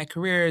happened in my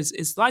career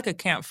is like a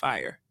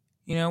campfire,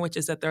 which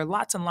is that there are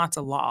lots and lots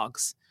of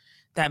logs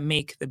that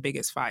make the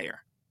biggest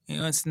fire.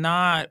 It's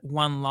not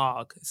one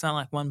log. It's not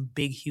like one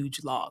big,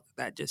 huge log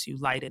that just you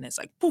light and it's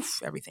like,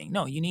 poof, everything.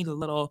 No, you need a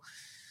little,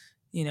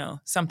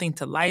 something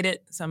to light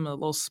it, a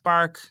little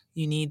spark.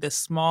 You need the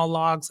small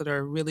logs that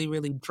are really,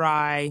 really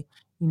dry.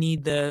 You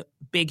need the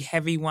big,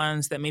 heavy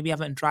ones that maybe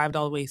haven't dried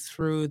all the way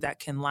through that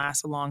can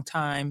last a long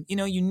time.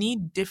 You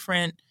need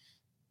different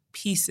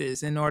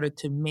pieces in order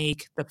to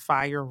make the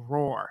fire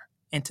roar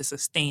and to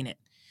sustain it.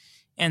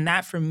 And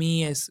that for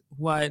me is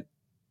what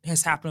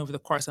has happened over the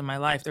course of my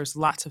life. There's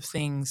lots of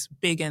things,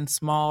 big and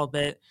small,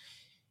 that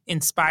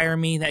inspire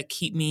me, that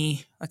keep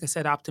me, like I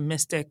said,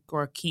 optimistic,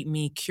 or keep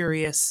me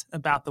curious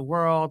about the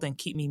world and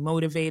keep me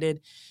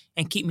motivated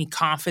and keep me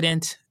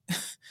confident.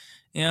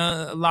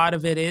 A lot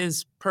of it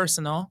is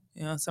personal,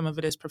 some of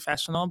it is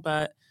professional,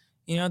 but,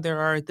 there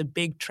are the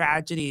big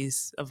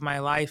tragedies of my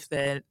life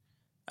that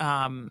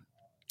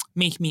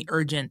make me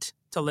urgent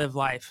to live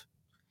life.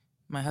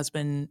 My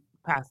husband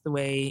passed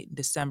away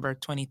December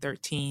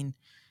 2013.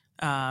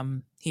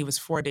 He was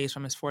 4 days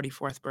from his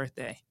 44th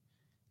birthday.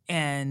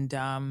 And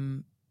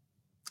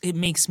it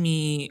makes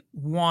me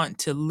want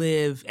to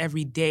live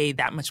every day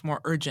that much more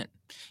urgent.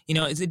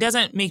 It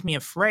doesn't make me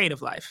afraid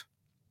of life.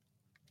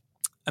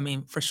 I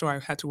mean, for sure,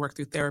 I've had to work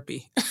through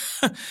therapy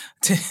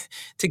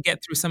to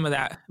get through some of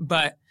that.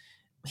 But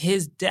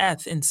his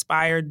death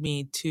inspired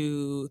me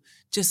to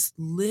just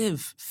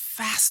live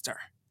faster.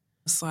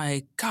 It's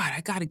like, God,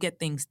 I got to get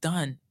things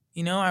done.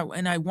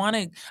 I want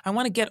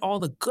to get all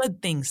the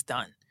good things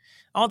done,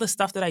 all the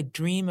stuff that I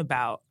dream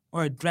about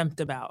or dreamt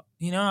about.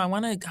 I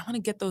want to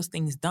get those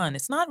things done.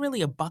 It's not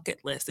really a bucket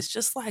list. It's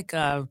just like,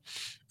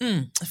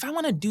 if I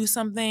want to do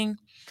something,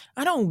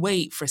 I don't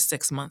wait for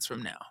 6 months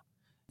from now.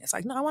 It's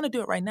like, no, I want to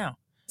do it right now.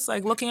 It's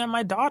like looking at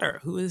my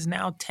daughter, who is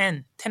now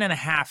 10 and a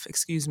half,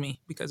 excuse me,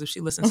 because if she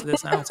listens to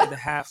this and I don't say the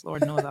half,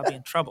 Lord knows I'll be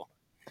in trouble.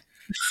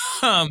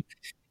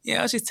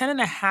 She's 10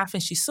 and a half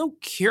and she's so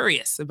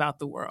curious about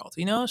the world.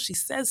 She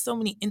says so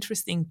many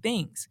interesting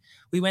things.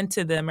 We went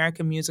to the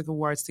American Music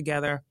Awards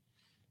together,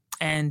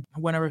 and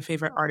one of her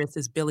favorite artists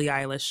is Billie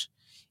Eilish.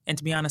 And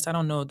to be honest, I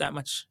don't know that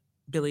much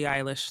Billie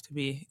Eilish to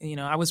be,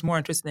 I was more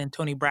interested in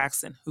Toni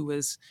Braxton, who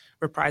was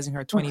reprising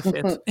her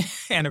 25th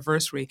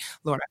anniversary.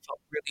 Lord, I felt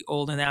really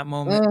old in that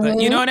moment,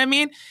 but you know what I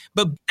mean?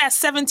 But that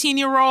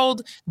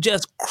 17-year-old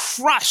just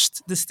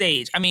crushed the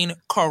stage. I mean,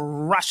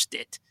 crushed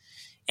it.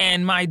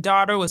 And my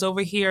daughter was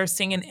over here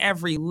singing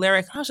every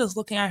lyric. I was just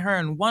looking at her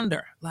in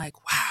wonder, like,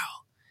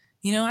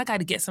 wow, I got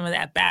to get some of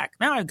that back.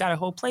 Now I've got a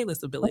whole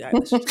playlist of Billie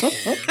Eilish.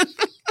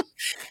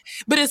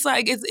 But it's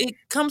like, it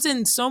comes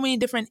in so many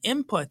different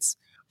inputs.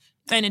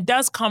 And it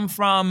does come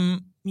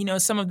from,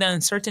 some of the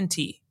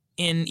uncertainty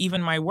in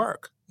even my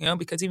work,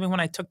 because even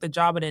when I took the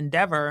job at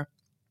Endeavor,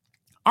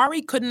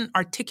 Ari couldn't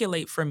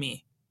articulate for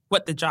me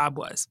what the job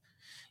was.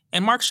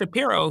 And Mark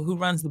Shapiro, who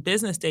runs the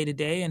business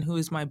day-to-day and who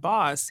is my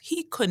boss,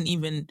 he couldn't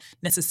even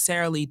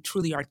necessarily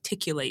truly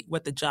articulate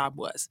what the job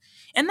was.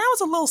 And that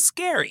was a little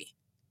scary,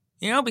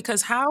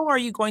 because how are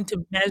you going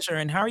to measure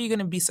and how are you going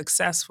to be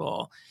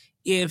successful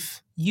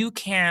if you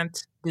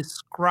can't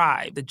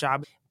describe the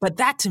job? But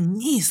that to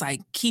me is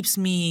like keeps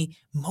me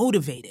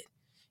motivated.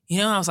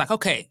 I was like,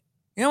 okay,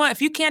 you know what?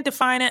 If you can't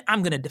define it,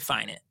 I'm going to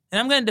define it. And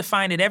I'm going to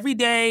define it every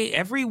day,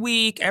 every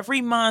week, every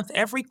month,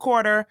 every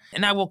quarter,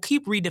 and I will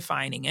keep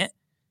redefining it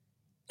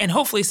and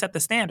hopefully set the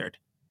standard.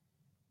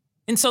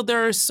 And so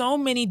there are so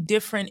many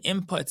different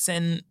inputs.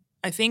 And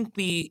I think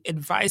the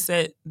advice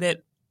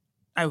that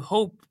I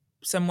hope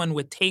someone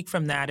would take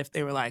from that, if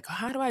they were like,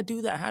 how do I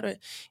do that?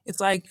 It's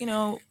like,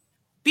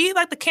 be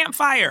like the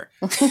campfire.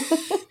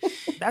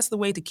 That's the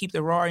way to keep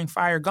the roaring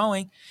fire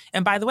going.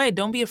 And by the way,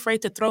 don't be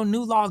afraid to throw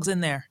new logs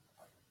in there.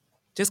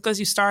 Just because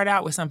you start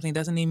out with something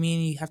doesn't even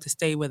mean you have to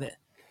stay with it.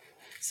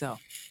 So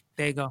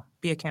there you go.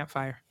 Be a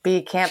campfire. Be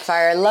a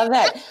campfire. I love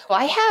that. Well,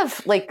 I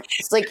have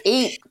it's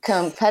 8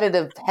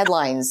 competitive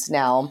headlines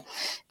now.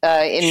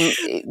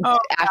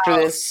 After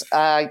this,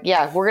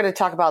 we're going to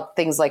talk about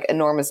things like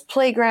enormous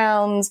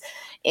playgrounds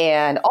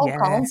and all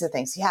kinds of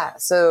things. Yeah.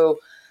 So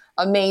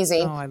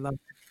amazing. Oh, I love it.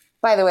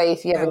 By the way,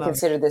 if you haven't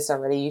considered this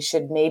already, you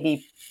should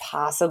maybe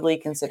possibly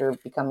consider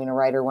becoming a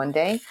writer one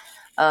day.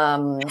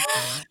 I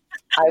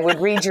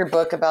would read your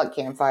book about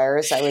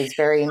campfires. I was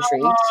very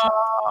intrigued.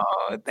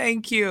 Oh,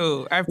 thank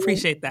you. I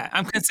appreciate that.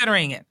 I'm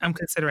considering it.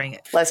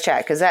 Let's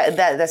chat because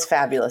that's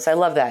fabulous. I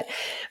love that.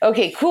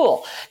 Okay,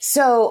 cool.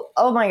 So,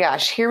 oh my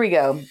gosh, here we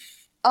go.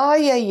 Oh,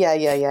 yeah.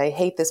 I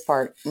hate this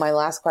part. My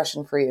last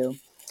question for you.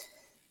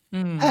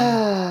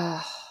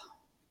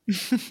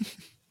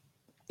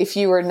 If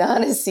you were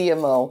not a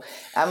CMO,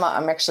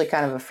 I'm actually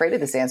kind of afraid of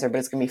this answer, but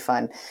it's going to be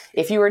fun.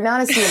 If you were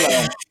not a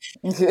CMO,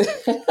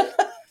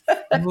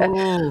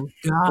 oh,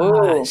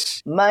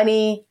 gosh.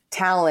 Money,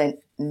 talent,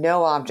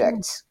 no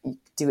object.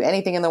 Do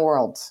anything in the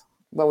world.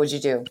 What would you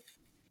do?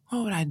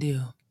 What would I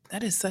do?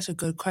 That is such a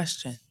good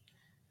question.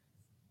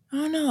 I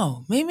don't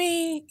know.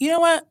 Maybe, you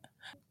know what?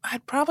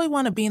 I'd probably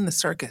want to be in the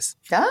circus.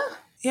 Huh?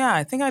 Yeah,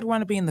 I think I'd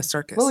want to be in the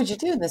circus. What would you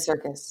do in the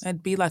circus?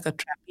 I'd be like a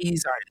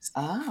trapeze artist.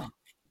 Oh.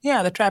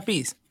 Yeah, the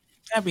trapeze.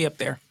 I'd be up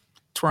there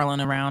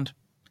twirling around,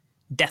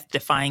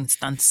 death-defying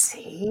stunts.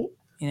 See?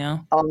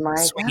 Oh my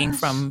swinging gosh.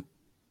 From.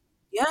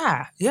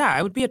 Yeah,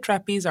 I would be a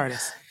trapeze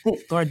artist.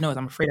 Lord knows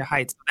I'm afraid of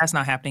heights. That's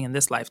not happening in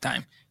this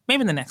lifetime.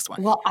 Maybe the next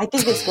one. Well, I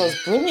think this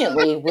goes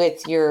brilliantly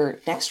with your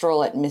next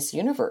role at Miss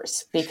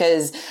Universe,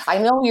 because I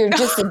know you're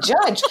just a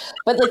judge,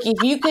 but like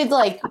if you could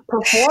like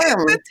perform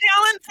the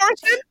talent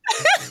portion.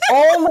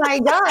 Oh my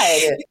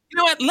God. You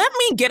know what? Let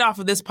me get off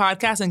of this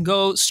podcast and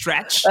go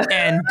stretch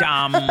and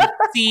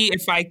see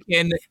if I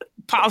can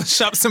polish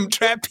up some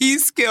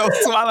trapeze skills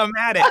while I'm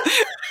at it.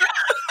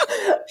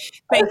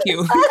 Thank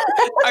you.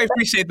 I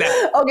appreciate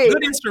that. Okay.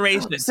 Good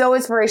inspiration. So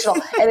inspirational.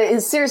 And it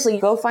is seriously,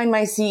 go find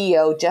my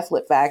CEO, Jeff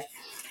Litvak.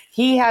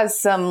 He has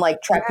some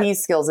like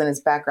trapeze skills in his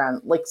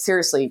background. Like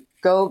seriously,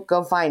 go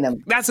find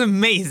him. That's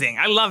amazing.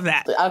 I love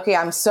that. Okay,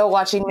 I'm so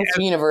watching Miss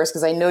Universe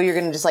because I know you're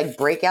going to just like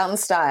break out in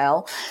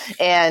style.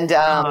 And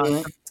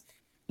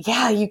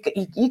yeah, you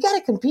got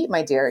to compete,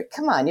 my dear.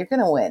 Come on, you're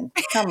going to win.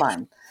 Come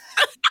on.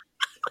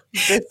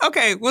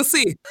 Okay, we'll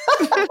see.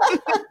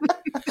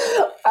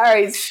 All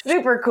right,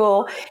 super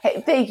cool.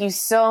 Hey, thank you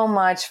so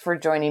much for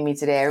joining me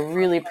today. I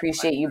really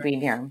appreciate you being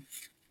here.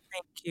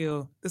 Thank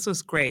you. This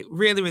was great.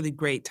 Really, really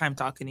great time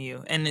talking to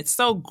you. And it's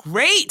so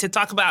great to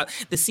talk about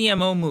the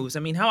CMO moves. I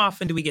mean, how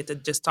often do we get to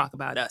just talk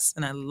about us?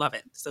 And I love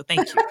it. So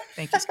thank you.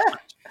 Thank you so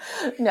much.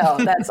 No,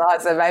 that's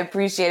awesome. I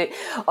appreciate it.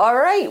 All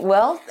right.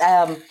 Well,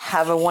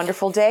 have a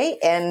wonderful day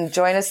and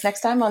join us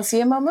next time on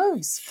CMO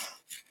Moves.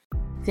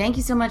 Thank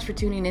you so much for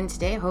tuning in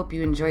today. I hope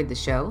you enjoyed the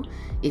show.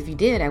 If you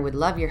did, I would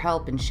love your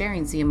help in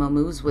sharing CMO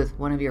Moves with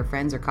one of your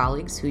friends or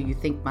colleagues who you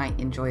think might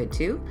enjoy it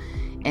too.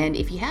 And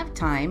if you have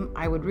time,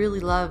 I would really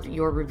love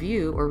your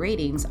review or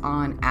ratings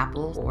on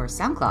Apple or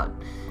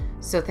SoundCloud.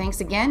 So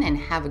thanks again and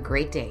have a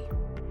great day.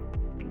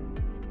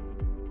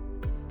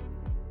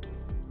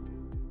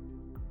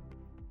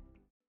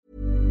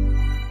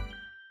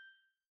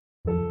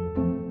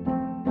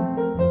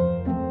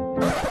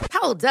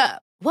 Hold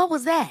up. What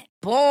was that?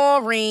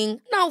 Boring.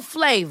 No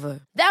flavor.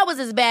 That was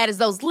as bad as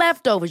those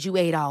leftovers you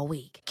ate all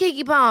week.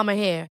 Keke Palmer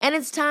here, and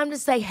it's time to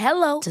say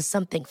hello to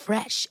something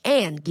fresh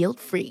and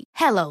guilt-free.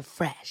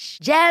 HelloFresh.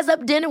 Jazz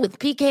up dinner with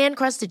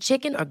pecan-crusted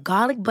chicken or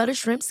garlic butter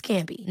shrimp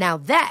scampi. Now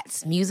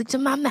that's music to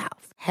my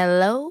mouth.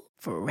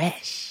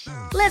 HelloFresh.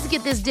 Let's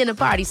get this dinner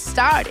party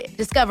started.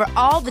 Discover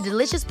all the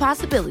delicious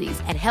possibilities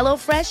at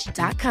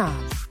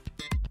HelloFresh.com.